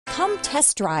Come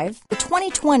test drive the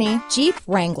 2020 Jeep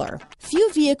Wrangler.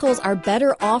 Few vehicles are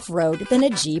better off-road than a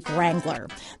Jeep Wrangler.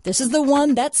 This is the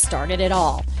one that started it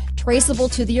all. Traceable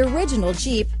to the original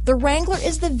Jeep, the Wrangler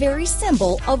is the very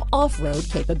symbol of off-road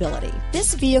capability.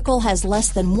 This vehicle has less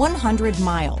than 100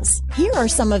 miles. Here are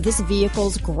some of this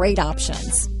vehicle's great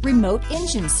options: remote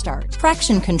engine start,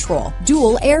 traction control,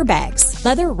 dual airbags,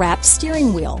 leather-wrapped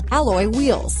steering wheel, alloy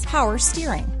wheels, power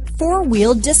steering,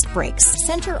 four-wheel disc brakes,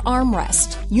 center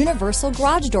armrest, universal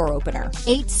garage door opener,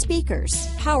 8 speakers,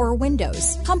 power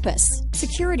windows, compass,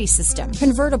 security system,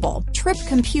 convertible, trip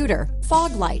computer,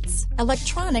 fog lights,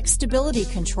 electronic stability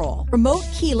control, remote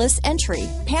keyless entry,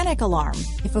 panic alarm.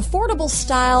 If affordable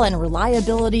style and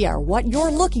reliability are what you're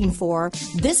looking for,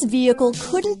 this vehicle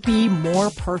couldn't be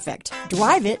more perfect.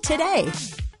 Drive it today.